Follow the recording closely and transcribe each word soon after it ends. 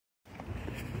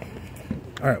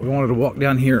All right, we wanted to walk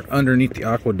down here underneath the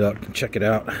aqueduct and check it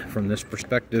out from this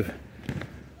perspective.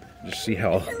 Just see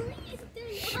how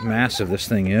massive this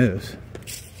thing is.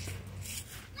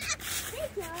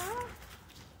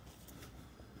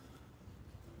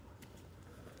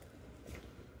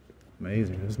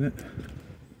 Amazing, isn't it?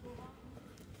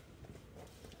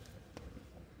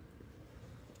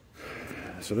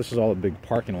 So this is all a big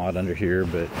parking lot under here,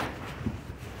 but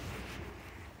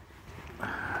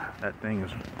that thing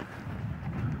is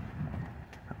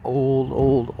old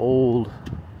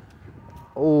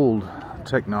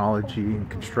technology and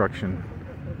construction.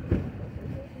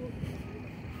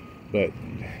 But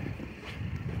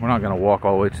we're not going to walk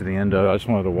all the way to the end of it. I just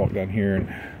wanted to walk down here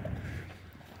and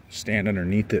stand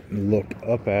underneath it and look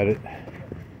up at it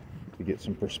to get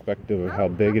some perspective of how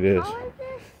big it is.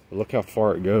 But look how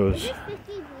far it goes.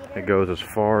 It goes as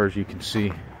far as you can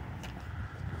see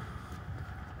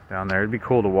down there. It'd be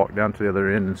cool to walk down to the other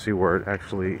end and see where it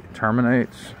actually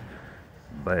terminates,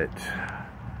 but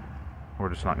we're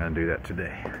just not going to do that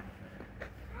today.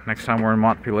 Next time we're in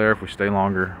Montpelier, if we stay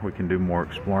longer, we can do more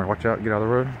exploring. Watch out, get out of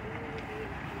the road.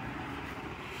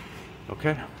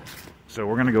 Okay, so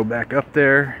we're going to go back up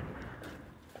there,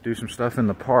 do some stuff in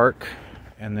the park,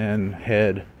 and then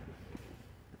head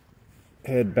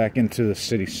back into the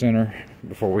city center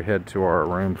before we head to our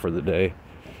room for the day.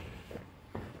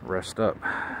 Rest up.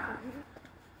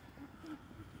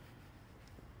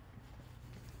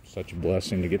 Such a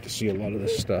blessing to get to see a lot of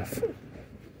this stuff.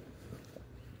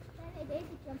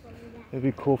 It'd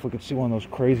be cool if we could see one of those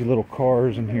crazy little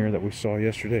cars in here that we saw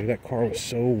yesterday. That car was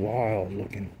so wild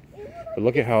looking. But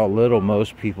look at how little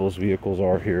most people's vehicles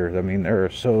are here. I mean, they're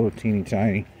so teeny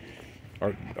tiny.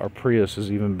 Our Prius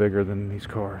is even bigger than these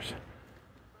cars.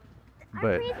 But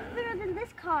our Prius is bigger than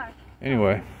this car.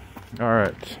 Anyway, all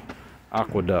right.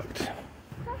 Aquaduct,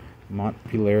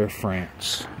 Montpelier,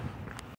 France.